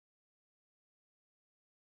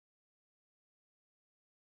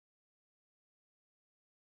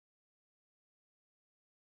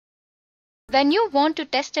When you want to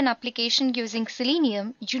test an application using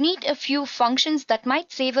Selenium, you need a few functions that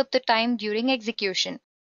might save up the time during execution.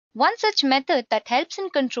 One such method that helps in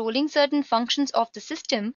controlling certain functions of the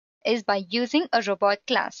system is by using a robot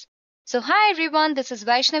class. So hi everyone, this is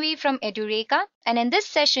Vaishnavi from Edureka, and in this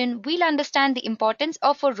session we'll understand the importance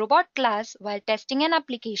of a robot class while testing an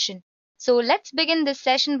application. So let's begin this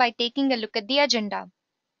session by taking a look at the agenda.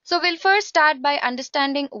 So we'll first start by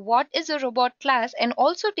understanding what is a robot class and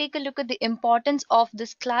also take a look at the importance of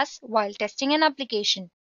this class while testing an application.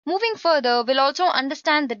 Moving further, we'll also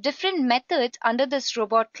understand the different methods under this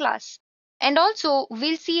robot class. And also,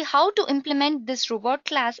 we'll see how to implement this robot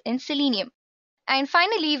class in Selenium. And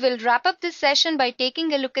finally, we'll wrap up this session by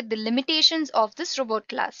taking a look at the limitations of this robot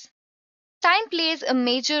class. Time plays a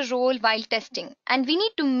major role while testing, and we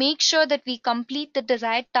need to make sure that we complete the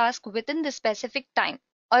desired task within the specific time.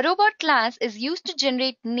 A robot class is used to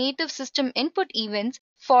generate native system input events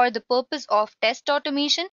for the purpose of test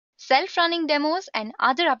automation, self-running demos, and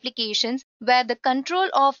other applications where the control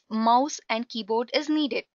of mouse and keyboard is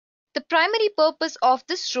needed. The primary purpose of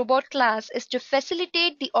this robot class is to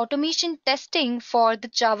facilitate the automation testing for the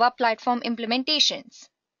Java platform implementations.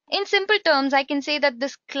 In simple terms, I can say that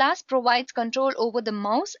this class provides control over the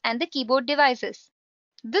mouse and the keyboard devices.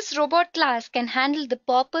 This robot class can handle the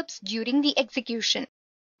pop-ups during the execution.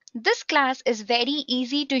 This class is very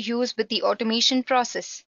easy to use with the automation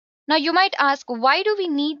process. Now you might ask, why do we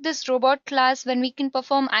need this robot class when we can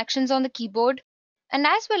perform actions on the keyboard and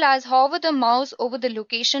as well as hover the mouse over the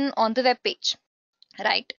location on the web page?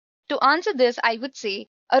 Right. To answer this, I would say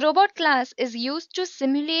a robot class is used to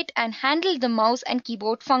simulate and handle the mouse and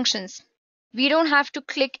keyboard functions. We don't have to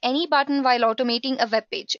click any button while automating a web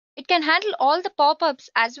page. It can handle all the pop-ups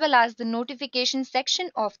as well as the notification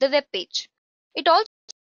section of the web page. It also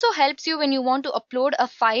helps you when you want to upload a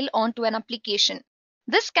file onto an application.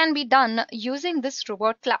 This can be done using this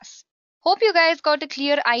robot class. Hope you guys got a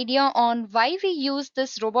clear idea on why we use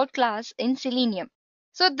this robot class in Selenium.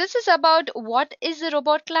 So this is about what is a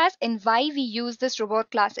robot class and why we use this robot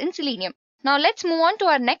class in Selenium. Now let's move on to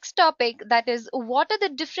our next topic, that is what are the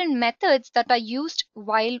different methods that are used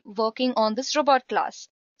while working on this robot class.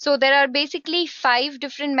 So there are basically 5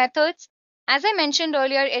 different methods. As I mentioned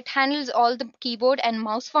earlier, it handles all the keyboard and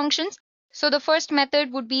mouse functions. So the first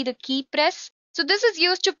method would be the key press. So this is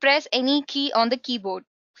used to press any key on the keyboard.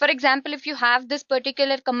 For example, if you have this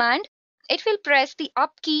particular command, it will press the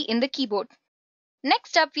up key in the keyboard.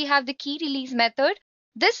 Next up, we have the key release method.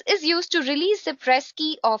 This is used to release the press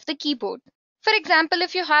key of the keyboard. For example,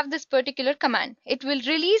 if you have this particular command, it will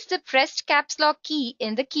release the pressed caps lock key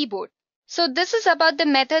in the keyboard. So this is about the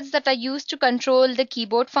methods that are used to control the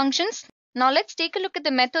keyboard functions. Now let's take a look at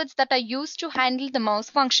the methods that are used to handle the mouse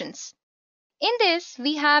functions. In this,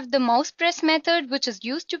 we have the mouse press method, which is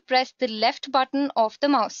used to press the left button of the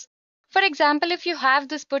mouse. For example, if you have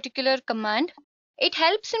this particular command, it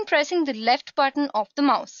helps in pressing the left button of the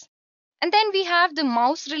mouse. And then we have the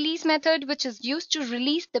mouse release method, which is used to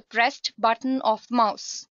release the pressed button of the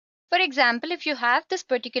mouse. For example, if you have this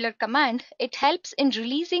particular command, it helps in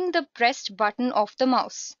releasing the pressed button of the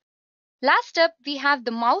mouse. Last up, we have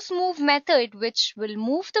the mouse move method, which will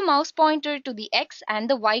move the mouse pointer to the X and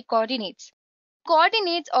the Y coordinates.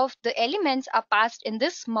 Coordinates of the elements are passed in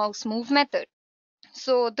this mouse move method.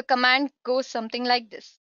 So the command goes something like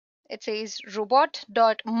this. It says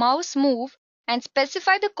robot.mouseMove and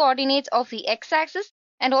specify the coordinates of the X-axis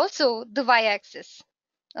and also the Y-axis.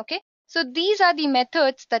 Okay, so these are the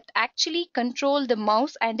methods that actually control the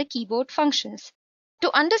mouse and the keyboard functions.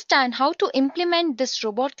 To understand how to implement this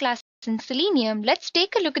robot class in Selenium, let's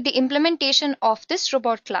take a look at the implementation of this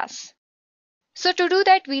robot class. So to do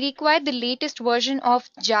that, we require the latest version of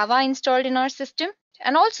Java installed in our system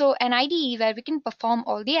and also an IDE where we can perform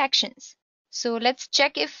all the actions. So let's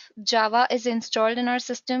check if Java is installed in our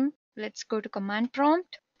system. Let's go to command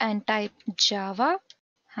prompt and type Java-version.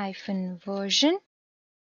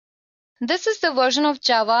 This is the version of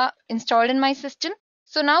Java installed in my system.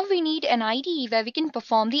 So now we need an IDE where we can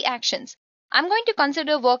perform the actions. I'm going to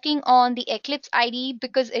consider working on the Eclipse IDE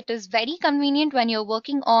because it is very convenient when you're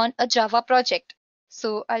working on a Java project.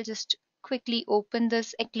 So I'll just quickly open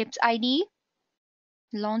this Eclipse IDE,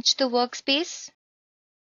 launch the workspace.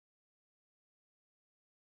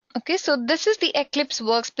 Okay, so this is the Eclipse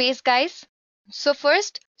workspace, guys. So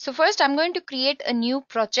first I'm going to create a new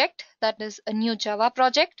project, that is a new Java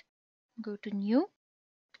project. Go to new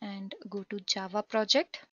and go to Java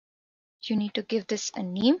project. You need to give this a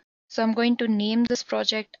name. So I'm going to name this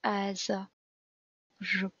project as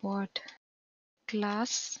robot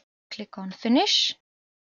class. Click on finish.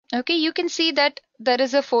 Okay, you can see that there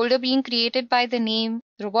is a folder being created by the name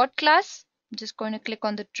robot class. I'm just going to click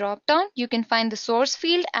on the drop down. You can find the source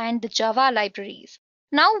field and the Java libraries.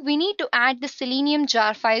 Now we need to add the Selenium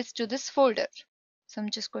jar files to this folder. So I'm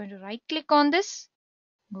just going to right click on this,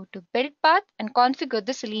 go to build path and configure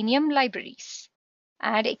the Selenium libraries.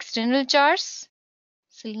 Add external jars,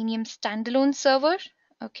 Selenium standalone server,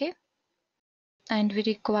 okay. And we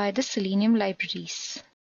require the Selenium libraries.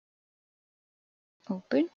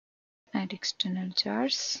 Open, add external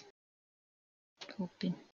jars,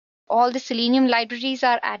 open. All the Selenium libraries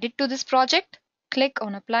are added to this project. Click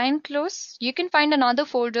on apply and close. You can find another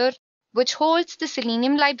folder which holds the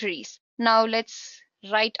Selenium libraries. Now let's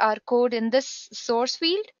write our code in this source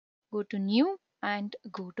field. Go to new and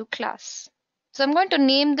go to class. So I'm going to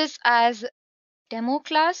name this as demo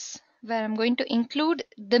class, where I'm going to include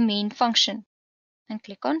the main function, and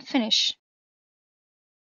click on finish.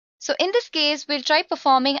 So in this case, we'll try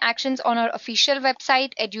performing actions on our official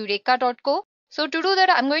website edureka.co. So to do that,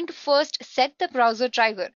 I'm going to first set the browser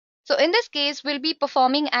driver. So in this case, we'll be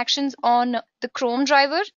performing actions on the Chrome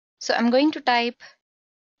driver. So I'm going to type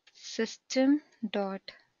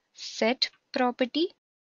system.setProperty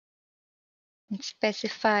and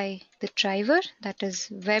specify the driver, that is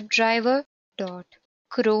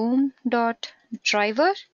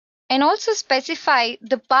webdriver.chrome.driver, and also specify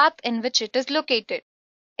the path in which it is located.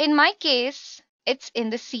 In my case, it's in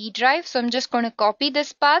the C drive, so I'm just going to copy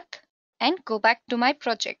this path and go back to my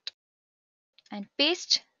project and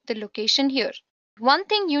paste the location here. One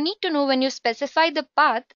thing you need to know when you specify the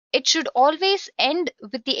path, it should always end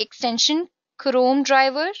with the extension Chrome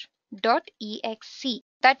driver.exe.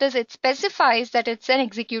 That is, it specifies that it's an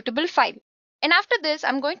executable file. And after this,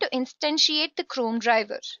 I'm going to instantiate the Chrome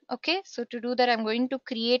driver. Okay, so to do that, I'm going to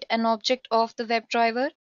create an object of the web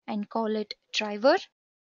driver and call it driver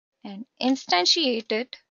and instantiate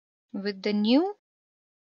it with the new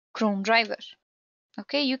Chrome driver.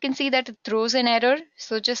 Okay, you can see that it throws an error.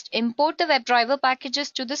 So just import the WebDriver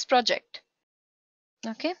packages to this project.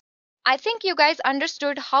 Okay, I think you guys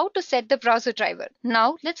understood how to set the browser driver.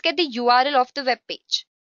 Now let's get the URL of the web page.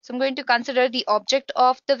 So I'm going to consider the object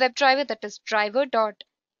of the web driver, that is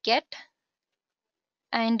driver.get,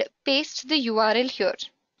 and paste the URL here.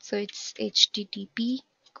 So it's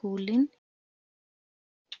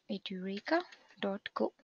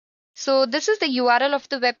http://edureka.co. So this is the URL of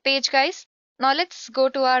the web page, guys. Now let's go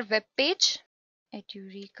to our web page,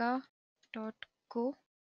 edureka.co.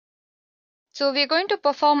 So we're going to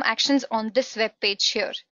perform actions on this web page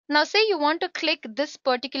here. Now say you want to click this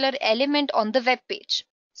particular element on the web page.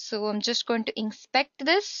 So I'm just going to inspect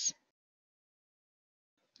this.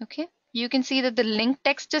 Okay, you can see that the link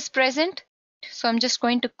text is present. So I'm just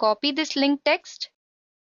going to copy this link text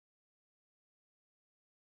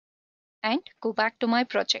and go back to my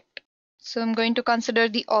project. So I'm going to consider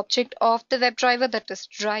the object of the WebDriver, that is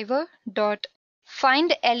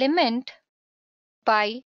driver.findElement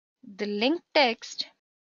by the link text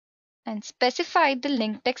and specify the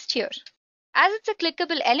link text here. As it's a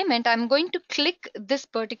clickable element, I'm going to click this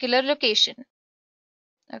particular location.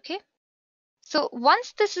 Okay. So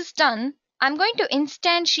once this is done, I'm going to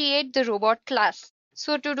instantiate the robot class.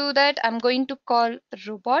 So to do that, I'm going to call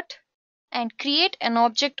robot and create an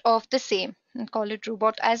object of the same and call it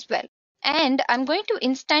robot as well. And I'm going to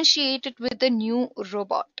instantiate it with the new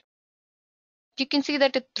robot. You can see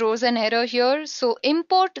that it throws an error here. So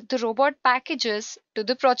import the robot packages to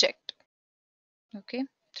the project. Okay,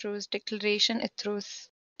 throws declaration, it throws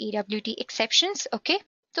AWT exceptions. Okay,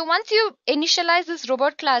 so once you initialize this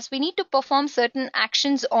robot class, we need to perform certain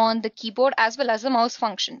actions on the keyboard as well as the mouse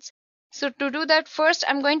functions. So to do that, first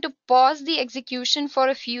I'm going to pause the execution for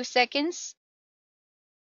a few seconds.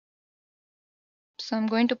 So I'm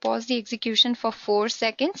going to pause the execution for 4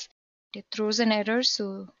 seconds. It throws an error,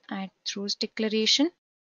 so add throws declaration.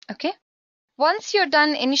 Okay. Once you're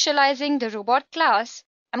done initializing the robot class,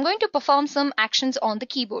 I'm going to perform some actions on the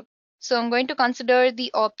keyboard. So I'm going to consider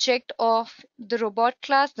the object of the robot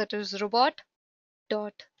class, that is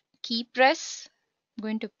robot.keyPress. I'm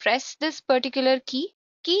going to press this particular key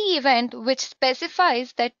event which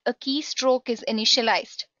specifies that a keystroke is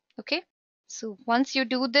initialized. Okay. So once you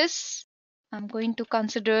do this, I'm going to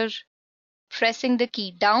consider pressing the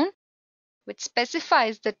key down, which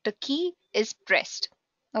specifies that the key is pressed.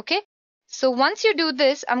 Okay. So once you do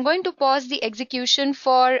this, I'm going to pause the execution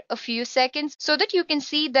for a few seconds so that you can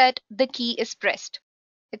see that the key is pressed.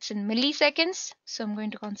 It's in milliseconds, so I'm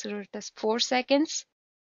going to consider it as 4 seconds.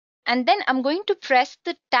 And then I'm going to press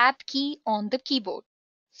the tab key on the keyboard.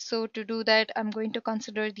 So to do that, I'm going to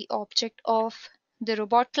consider the object of the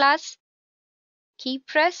robot class, key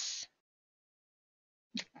press,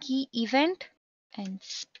 the key event, and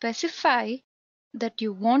specify that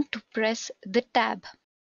you want to press the tab.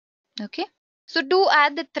 Okay. So do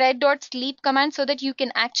add the thread.sleep command so that you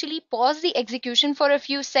can actually pause the execution for a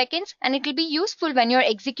few seconds, and it will be useful when you're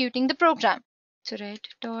executing the program.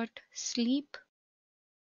 Thread.sleep.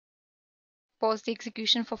 Pause the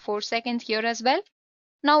execution for 4 seconds here as well.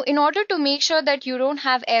 Now, in order to make sure that you don't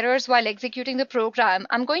have errors while executing the program,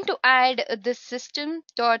 I'm going to add the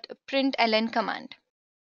system.println command.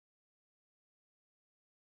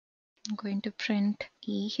 I'm going to print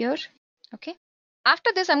E here. Okay.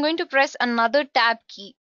 After this, I'm going to press another tab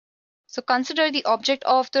key. So consider the object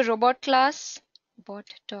of the robot class,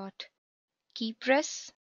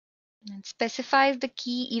 robot.keyPress, and specify the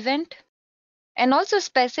key event, and also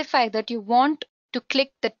specify that you want to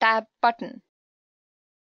click the tab button.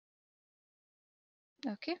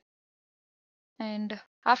 Okay. And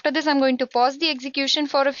after this, I'm going to pause the execution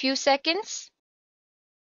for a few seconds.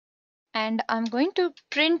 And I'm going to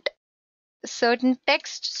print certain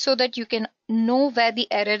text so that you can know where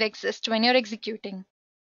the error exists when you're executing.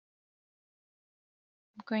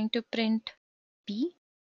 I'm going to print B.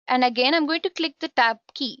 And again, I'm going to click the tab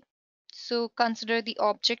key. So consider the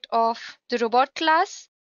object of the robot class,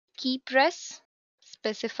 key press,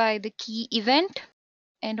 specify the key event,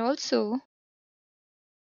 and also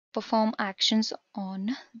perform actions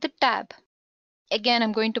on the tab. Again,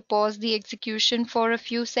 I'm going to pause the execution for a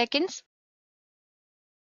few seconds.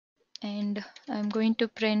 And I'm going to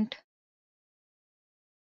print.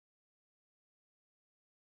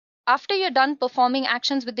 After you're done performing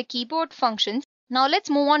actions with the keyboard functions, now let's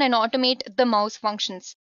move on and automate the mouse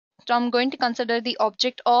functions. So I'm going to consider the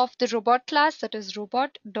object of the robot class, that is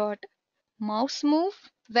robot.mouseMove,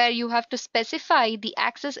 where you have to specify the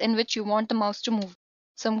axis in which you want the mouse to move.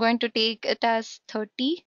 So I'm going to take it as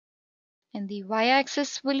 30 and the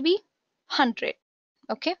y-axis will be 100.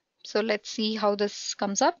 Okay, so let's see how this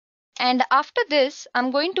comes up. And after this,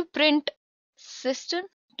 I'm going to print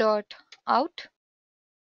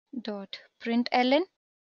system.out.println,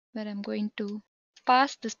 where I'm going to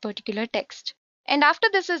pass this particular text. And after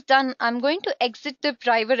this is done, I'm going to exit the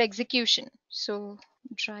driver execution. So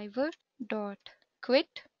driver.quit.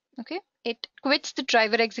 Okay, it quits the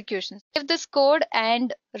driver execution. Save this code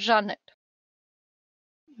and run it.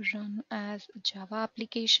 Run as Java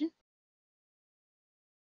application.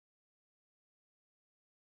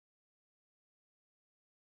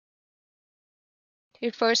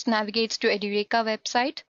 It first navigates to Edureka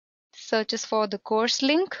website, searches for the course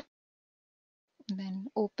link, then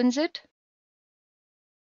opens it.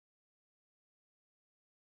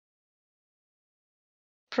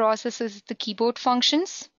 Processes the keyboard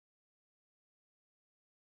functions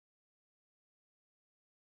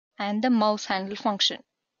and the mouse handle function.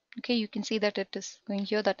 Okay, you can see that it is going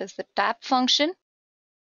here, that is the tab function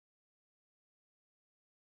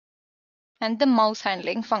and the mouse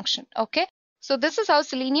handling function. Okay, so this is how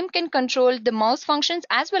Selenium can control the mouse functions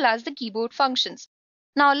as well as the keyboard functions.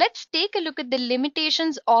 Now let's take a look at the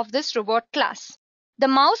limitations of this robot class. The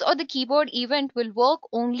mouse or the keyboard event will work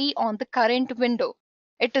only on the current window.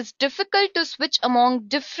 It is difficult to switch among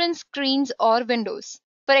different screens or windows.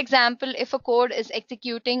 For example, if a code is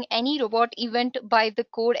executing any robot event by the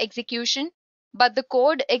code execution, but the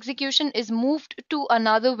code execution is moved to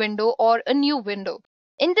another window or a new window.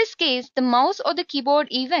 In this case, the mouse or the keyboard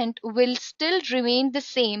event will still remain the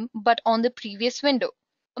same but on the previous window.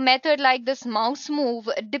 A method like this mouse move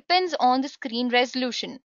depends on the screen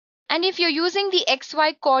resolution. And if you're using the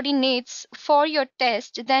XY coordinates for your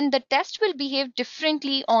test, then the test will behave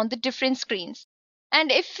differently on the different screens. And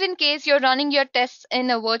if in case you're running your tests in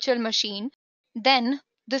a virtual machine, then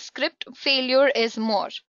the script failure is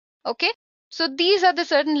more. Okay, so these are the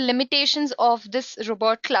certain limitations of this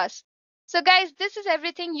robot class. So guys, this is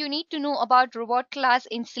everything you need to know about robot class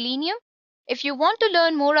in Selenium. If you want to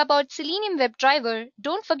learn more about Selenium WebDriver,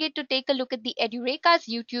 don't forget to take a look at the Edureka's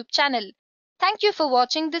YouTube channel. Thank you for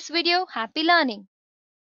watching this video. Happy learning!